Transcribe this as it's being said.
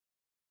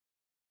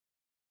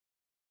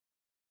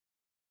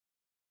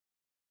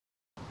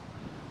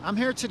I'm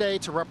here today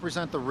to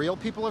represent the real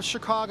people of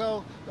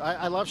Chicago.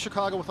 I love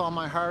Chicago with all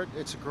my heart.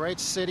 It's a great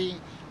city,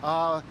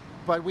 but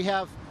we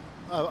have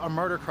a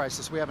murder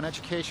crisis, we have an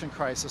education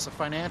crisis, a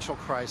financial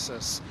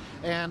crisis,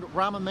 and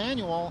Rahm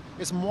Emanuel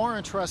is more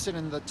interested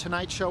in the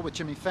Tonight Show with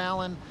Jimmy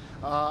Fallon,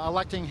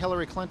 electing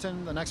Hillary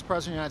Clinton, the next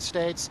president of the United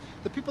States.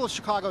 The people of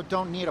Chicago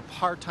don't need a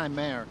part-time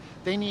mayor.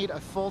 They need a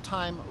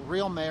full-time,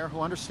 real mayor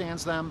who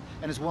understands them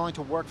and is willing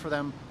to work for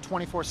them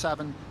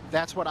 24/7.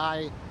 That's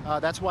why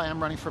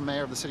I'm running for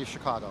mayor of the city of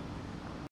Chicago.